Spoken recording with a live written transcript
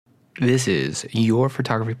This is your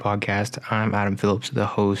photography podcast. I'm Adam Phillips, the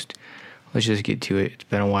host. Let's just get to it. It's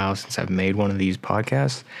been a while since I've made one of these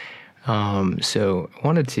podcasts. So I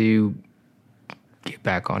wanted to get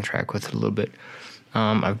back on track with it a little bit.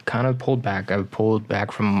 I've kind of pulled back. I've pulled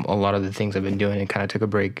back from a lot of the things I've been doing and kind of took a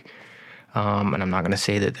break. And I'm not going to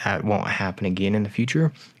say that won't happen again in the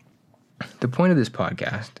future. The point of this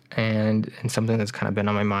podcast and something that's kind of been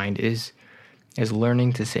on my mind is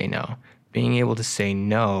learning to say no. Being able to say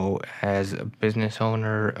no as a business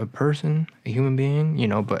owner, a person, a human being,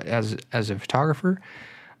 but as a photographer,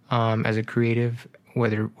 as a creative,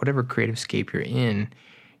 whatever creative scape you're in,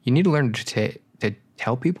 you need to learn to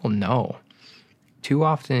tell people no. Too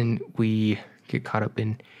often we get caught up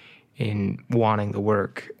in wanting the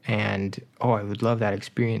work and, I would love that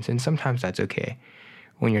experience. And sometimes that's okay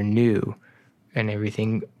when you're new and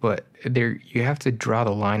everything, but you have to draw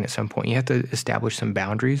the line at some point. You have to establish some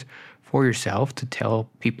boundaries for yourself to tell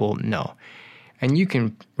people no. And you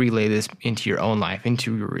can relay this into your own life,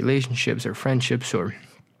 into your relationships or friendships or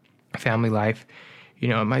family life. It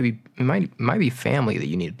might be family that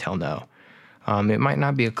you need to tell no. It might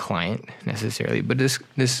not be a client necessarily, but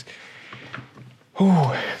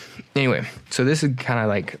anyway, so this is kind of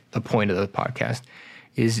like the point of the podcast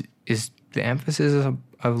is the emphasis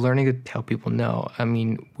of learning to tell people no. I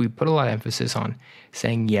mean, we put a lot of emphasis on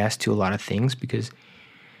saying yes to a lot of things because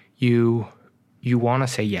you want to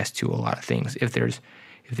say yes to a lot of things. If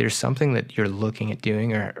there's something that you're looking at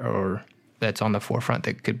doing or that's on the forefront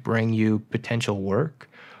that could bring you potential work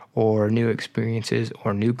or new experiences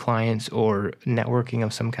or new clients or networking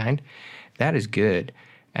of some kind, that is good.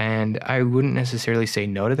 And I wouldn't necessarily say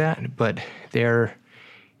no to that, but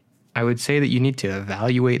I would say that you need to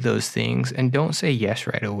evaluate those things and don't say yes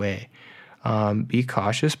right away. Be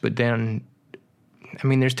cautious, but then,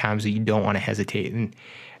 there's times that you don't want to hesitate.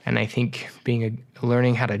 And I think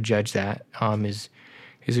learning how to judge that is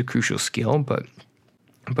a crucial skill.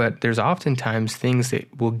 But there's oftentimes things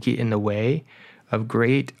that will get in the way of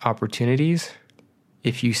great opportunities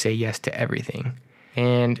if you say yes to everything.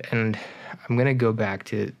 And I'm going to go back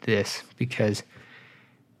to this because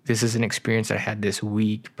this is an experience that I had this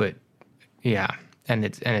week, but yeah, and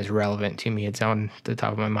it's relevant to me. It's on the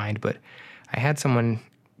top of my mind, but I had someone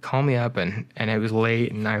call me up and it was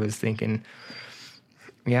late and I was thinking,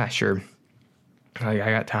 yeah, sure. I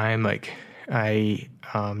got time. I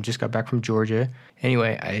just got back from Georgia.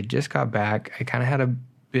 Anyway, I just got back. I kind of had a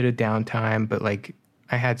bit of downtime, but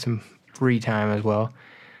I had some free time as well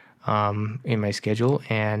in my schedule.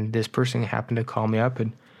 And this person happened to call me up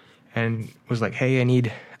and was like, hey, I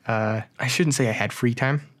need, I shouldn't say I had free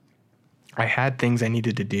time. I had things I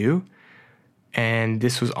needed to do. And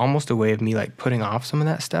this was almost a way of me putting off some of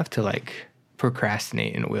that stuff to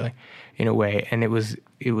procrastinate in a way. And it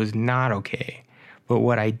was not okay. But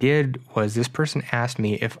what I did was this person asked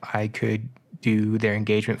me if I could do their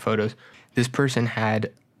engagement photos. This person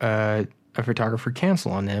had a photographer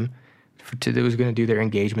cancel on them that was going to do their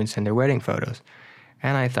engagements and their wedding photos.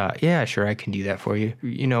 And I thought, yeah, sure, I can do that for you.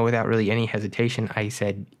 Without really any hesitation, I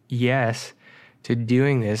said yes to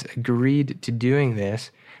doing this, agreed to doing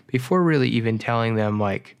this before really even telling them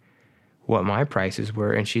what my prices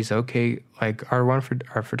were. And she's okay. Our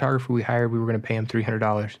photographer we hired, we were going to pay him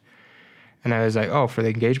 $300. And I was like, oh, for the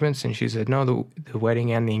engagements? And she said, no, the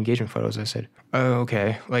wedding and the engagement photos. I said, oh,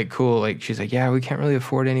 okay, cool. She's like, yeah, we can't really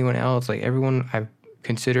afford anyone else. Everyone I've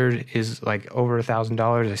considered is over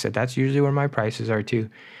 $1,000. I said, that's usually where my prices are too.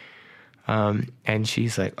 And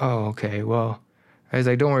she's like, oh, okay, well, I was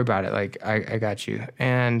like, don't worry about it. I got you.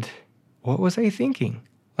 And what was I thinking?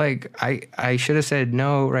 I should have said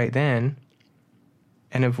no right then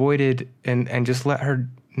and avoided and just let her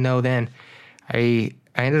know then. I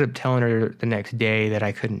ended up telling her the next day that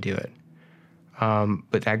I couldn't do it.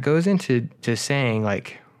 But that goes into saying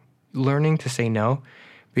learning to say no,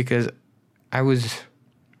 because it was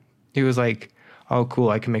oh, cool,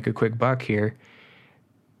 I can make a quick buck here.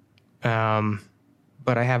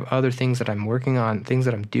 But I have other things that I'm working on, things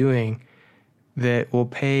that I'm doing that will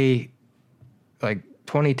pay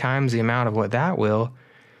 20 times the amount of what that will.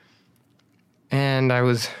 And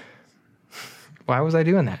why was I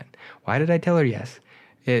doing that? Why did I tell her yes?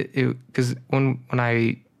 Because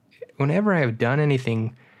whenever I have done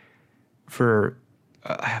anything for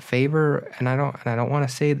a favor, and I don't want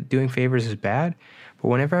to say that doing favors is bad, but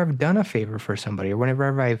whenever I've done a favor for somebody, or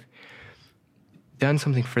whenever I've done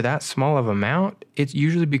something for that small of amount, it's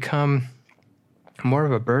usually become more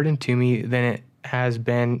of a burden to me than it has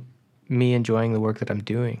been me enjoying the work that I'm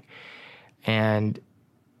doing. And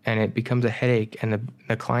it becomes a headache, and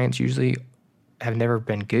the clients usually have never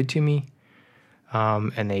been good to me.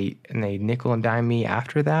 and they nickel and dime me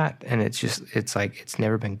after that, and it's like it's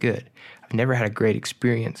never been good. I've never had a great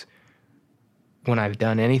experience when I've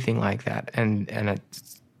done anything like that, and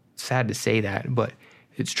it's sad to say that, but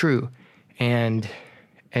it's true, and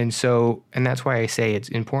that's why I say it's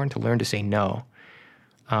important to learn to say no,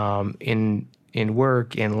 in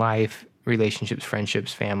work, in life, relationships,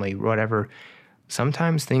 friendships, family, whatever.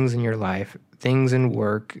 Sometimes things in your life, things in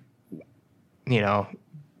work, being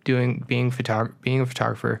a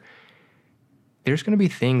photographer, there's going to be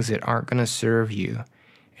things that aren't going to serve you.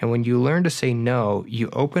 And when you learn to say no, you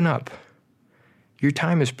open up. Your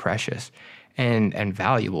time is precious and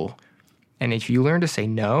valuable. And if you learn to say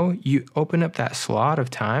no, you open up that slot of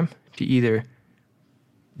time to either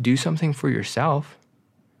do something for yourself,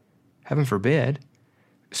 heaven forbid,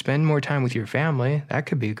 spend more time with your family, that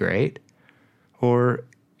could be great, or,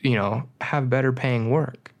 have better paying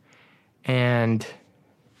work. And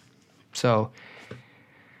so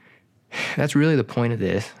that's really the point of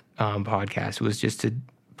this podcast, was just to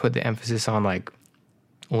put the emphasis on like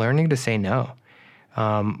learning to say no,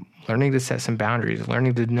 learning to set some boundaries,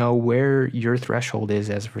 learning to know where your threshold is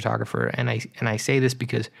as a photographer. And I say this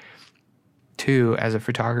because, too, as a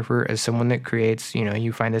photographer, as someone that creates,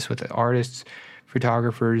 you find this with artists,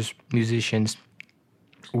 photographers, musicians,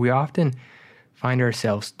 we often find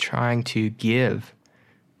ourselves trying to give,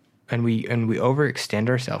 and we overextend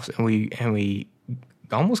ourselves, and we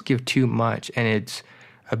almost give too much, and it's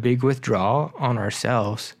a big withdrawal on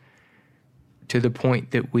ourselves to the point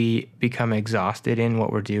that we become exhausted in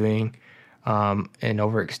what we're doing, and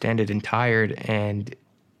overextended and tired, and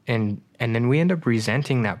then we end up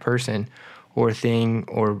resenting that person or thing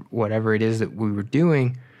or whatever it is that we were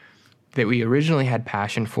doing that we originally had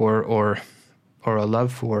passion for or a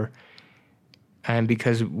love for. And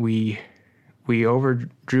because we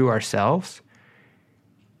overdrew ourselves,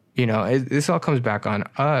 this all comes back on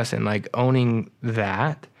us and like owning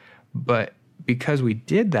that. But because we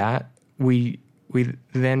did that, we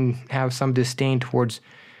then have some disdain towards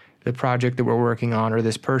the project that we're working on or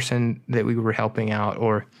this person that we were helping out,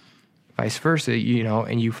 or vice versa,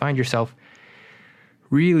 and you find yourself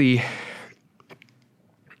really,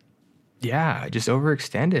 just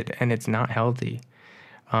overextended, and it's not healthy.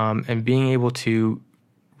 And being able to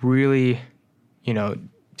really,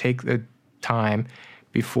 take the time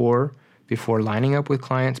before lining up with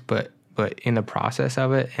clients, but in the process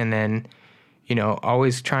of it, and then,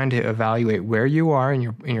 always trying to evaluate where you are in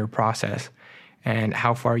your process and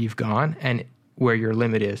how far you've gone and where your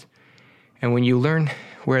limit is. And when you learn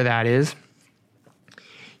where that is,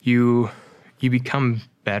 you become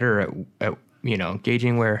better at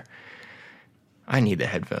gauging where I need the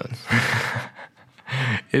headphones.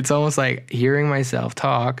 It's almost like hearing myself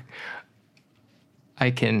talk. I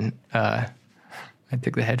took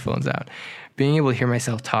the headphones out. Being able to hear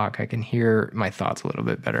myself talk, I can hear my thoughts a little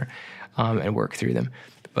bit better, and work through them.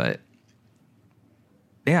 But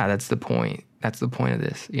yeah, that's the point. That's the point of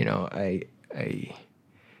this.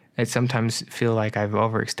 I sometimes feel like I've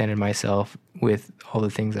overextended myself with all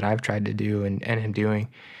the things that I've tried to do and am doing,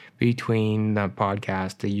 between the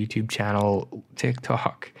podcast, the YouTube channel,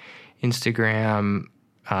 TikTok, Instagram,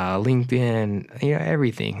 LinkedIn,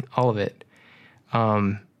 everything, all of it.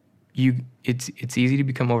 It's easy to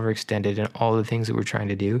become overextended in all the things that we're trying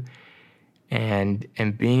to do, and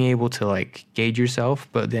being able to like gauge yourself,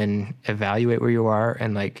 but then evaluate where you are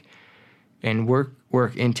and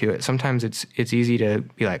work into it. Sometimes it's easy to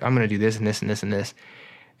be like, I'm going to do this and this and this and this.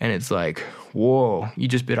 And it's like, whoa, you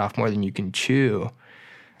just bit off more than you can chew.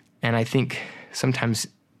 And I think sometimes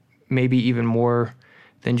maybe even more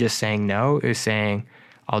than just saying no is saying,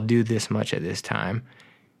 I'll do this much at this time,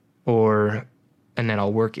 and then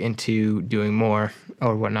I'll work into doing more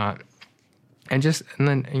or whatnot. And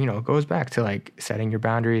then, it goes back to like setting your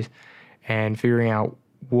boundaries and figuring out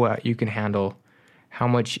what you can handle,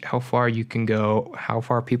 how far you can go, how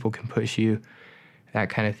far people can push you, that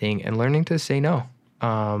kind of thing, and learning to say no.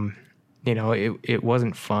 It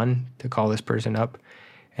wasn't fun to call this person up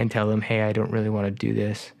and tell them, hey, I don't really want to do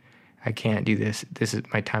this. I can't do this.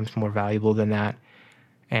 My time's more valuable than that.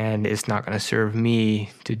 And it's not going to serve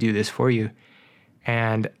me to do this for you.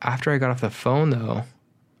 And after I got off the phone, though,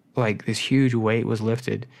 like this huge weight was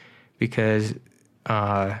lifted, because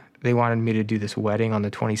they wanted me to do this wedding on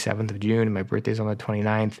the 27th of June, and my birthday's on the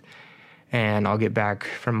 29th, and I'll get back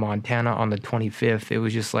from Montana on the 25th. It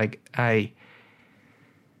was just like, I'd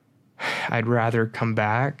rather come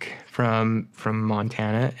back from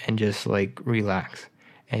Montana and just like relax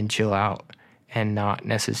and chill out and not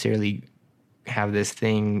necessarily have this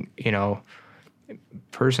thing,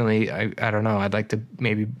 personally, I don't know. I'd like to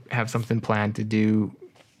maybe have something planned to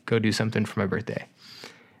go do something for my birthday.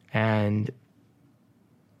 and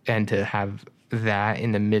to have that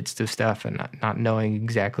in the midst of stuff and not knowing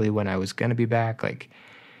exactly when I was going to be back,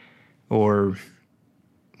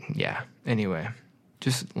 anyway,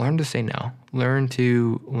 just learn to say no. Learn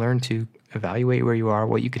to evaluate where you are,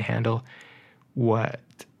 what you can handle, what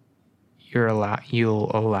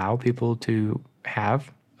you'll allow people to have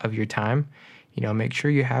of your time. Make sure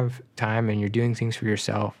you have time and you're doing things for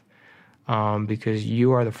yourself, because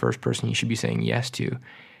you are the first person you should be saying yes to.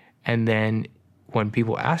 And then when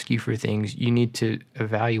people ask you for things, you need to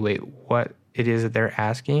evaluate what it is that they're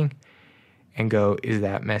asking and go, is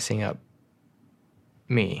that messing up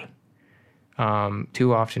me?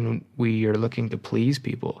 Too often we are looking to please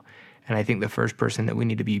people. And I think the first person that we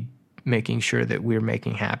need to be making sure that we're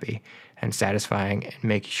making happy and satisfying and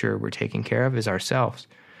making sure we're taking care of is ourselves.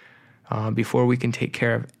 Before we can take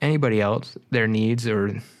care of anybody else, their needs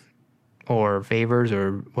or favors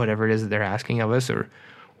or whatever it is that they're asking of us or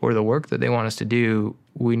the work that they want us to do,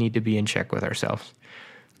 we need to be in check with ourselves.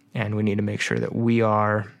 And we need to make sure that we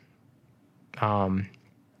are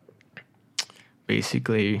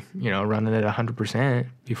basically, running at 100%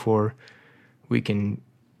 before we can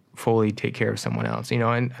fully take care of someone else. And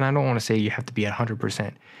I don't want to say you have to be at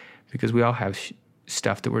 100% because we all have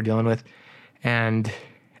stuff that we're dealing with. And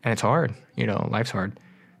it's hard. Life's hard.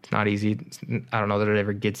 It's not easy. I don't know that it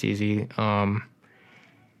ever gets easy.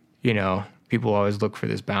 People always look for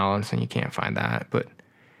this balance and you can't find that, but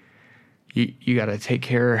you got to take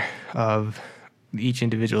care of each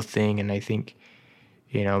individual thing. And I think,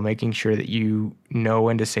 making sure that you know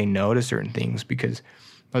when to say no to certain things, because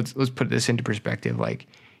let's put this into perspective. Like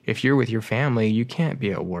if you're with your family, you can't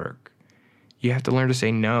be at work. You have to learn to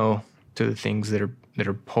say no to the things that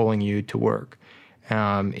are pulling you to work.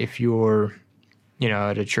 If you're,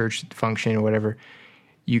 at a church function or whatever,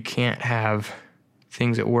 you can't have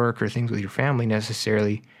things at work or things with your family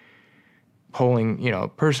necessarily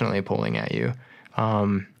personally pulling at you.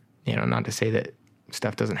 Not to say that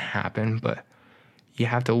stuff doesn't happen, but you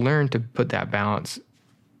have to learn to put that balance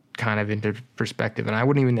kind of into perspective. And I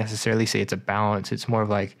wouldn't even necessarily say it's a balance. It's more of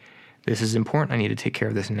like, this is important. I need to take care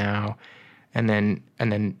of this now. And then,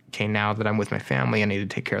 okay, now that I'm with my family, I need to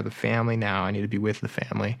take care of the family now. I need to be with the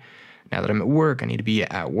family. Now that I'm at work, I need to be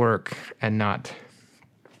at work and not,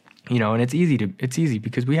 and it's easy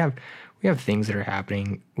because we have things that are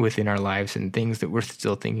happening within our lives and things that we're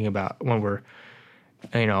still thinking about when we're,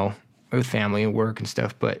 with family and work and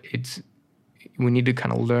stuff. But we need to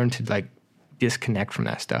kind of learn to like disconnect from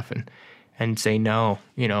that stuff and say no,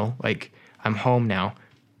 like I'm home now,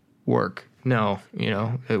 work, no,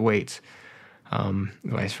 it waits,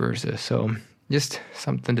 vice versa. So just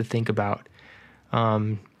something to think about.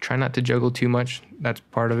 Try not to juggle too much. That's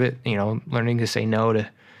part of it, learning to say no to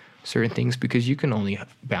certain things, because you can only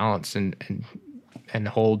balance and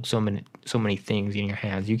hold so many things in your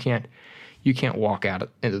hands. You can't walk out.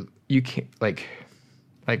 You can't like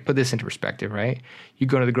put this into perspective, right? You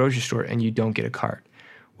go to the grocery store and you don't get a cart.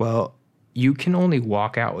 Well, you can only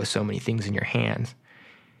walk out with so many things in your hands.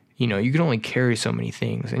 You can only carry so many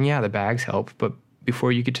things. And yeah, the bags help, but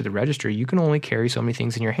before you get to the register, you can only carry so many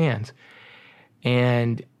things in your hands.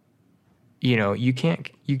 And you can't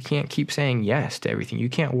keep saying yes to everything. You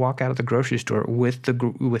can't walk out of the grocery store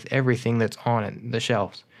with everything that's on it, the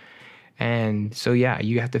shelves. And so yeah,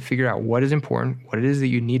 you have to figure out what is important, what it is that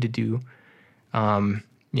you need to do, and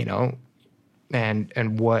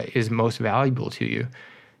what is most valuable to you.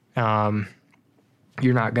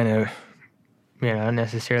 You're not gonna,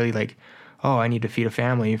 necessarily like, oh, I need to feed a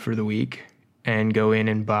family for the week and go in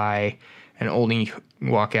and buy and only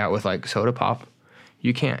walk out with like soda pop.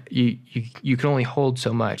 You can't, you can only hold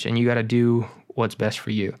so much, and you got to do what's best for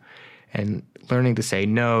you. And learning to say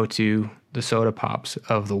no to the soda pops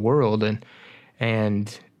of the world and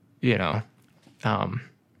is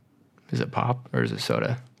it pop or is it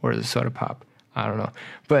soda, or is it soda pop? I don't know.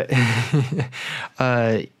 But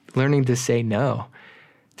learning to say no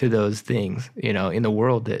to those things, in the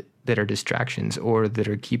world that are distractions or that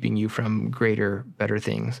are keeping you from greater, better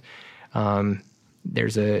things.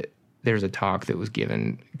 There's a talk that was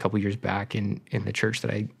given a couple years back in the church that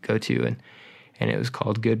I go to, and it was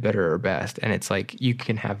called Good, Better, or Best. And it's like, you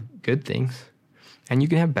can have good things and you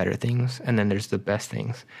can have better things, and then there's the best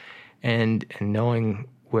things. And knowing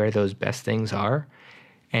where those best things are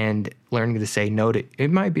and learning to say no to it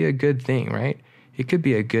might be a good thing, right? It could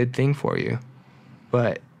be a good thing for you,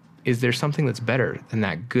 but is there something that's better than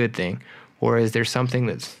that good thing? Or is there something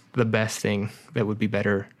that's the best thing that would be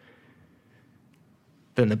better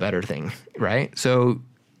than the better thing, right? So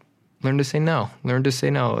learn to say no. Learn to say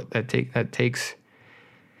no. It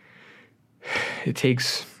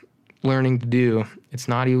takes learning to do. It's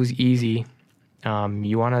not always easy.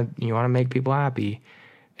 You wanna make people happy,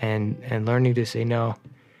 and learning to say no,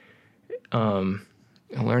 and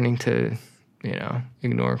learning to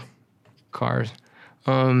ignore cars.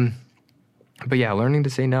 But yeah, learning to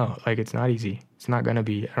say no, like, it's not easy. It's not gonna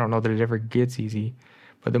be. I don't know that it ever gets easy,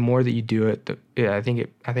 but the more that you do it, I think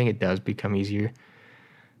it does become easier,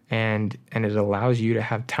 and it allows you to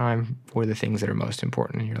have time for the things that are most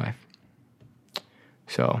important in your life.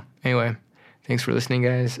 So anyway, thanks for listening,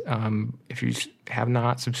 guys. If you have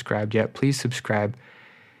not subscribed yet, please subscribe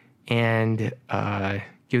and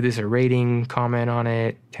give this a rating, comment on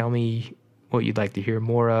it, tell me what you'd like to hear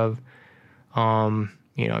more of.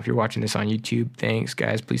 If you're watching this on YouTube, thanks,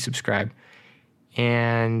 guys. Please subscribe.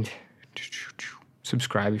 And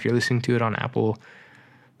subscribe if you're listening to it on Apple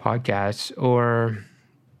Podcasts or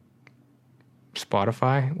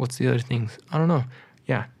Spotify. What's the other things? I don't know.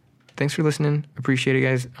 Yeah. Thanks for listening. Appreciate it,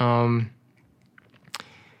 guys. I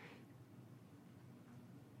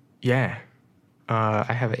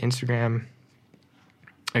have an Instagram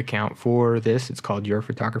account for this. It's called Your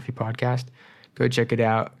Photography Podcast. Go check it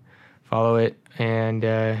out. Follow it. And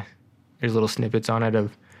there's little snippets on it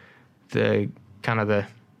of the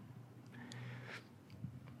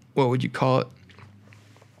what would you call it?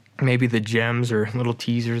 Maybe the gems or little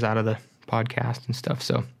teasers out of the podcast and stuff.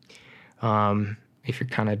 So if you're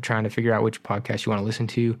kind of trying to figure out which podcast you want to listen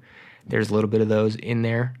to, there's a little bit of those in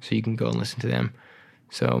there, so you can go and listen to them.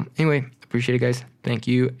 So anyway, appreciate it, guys. Thank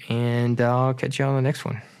you, and I'll catch you on the next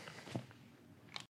one.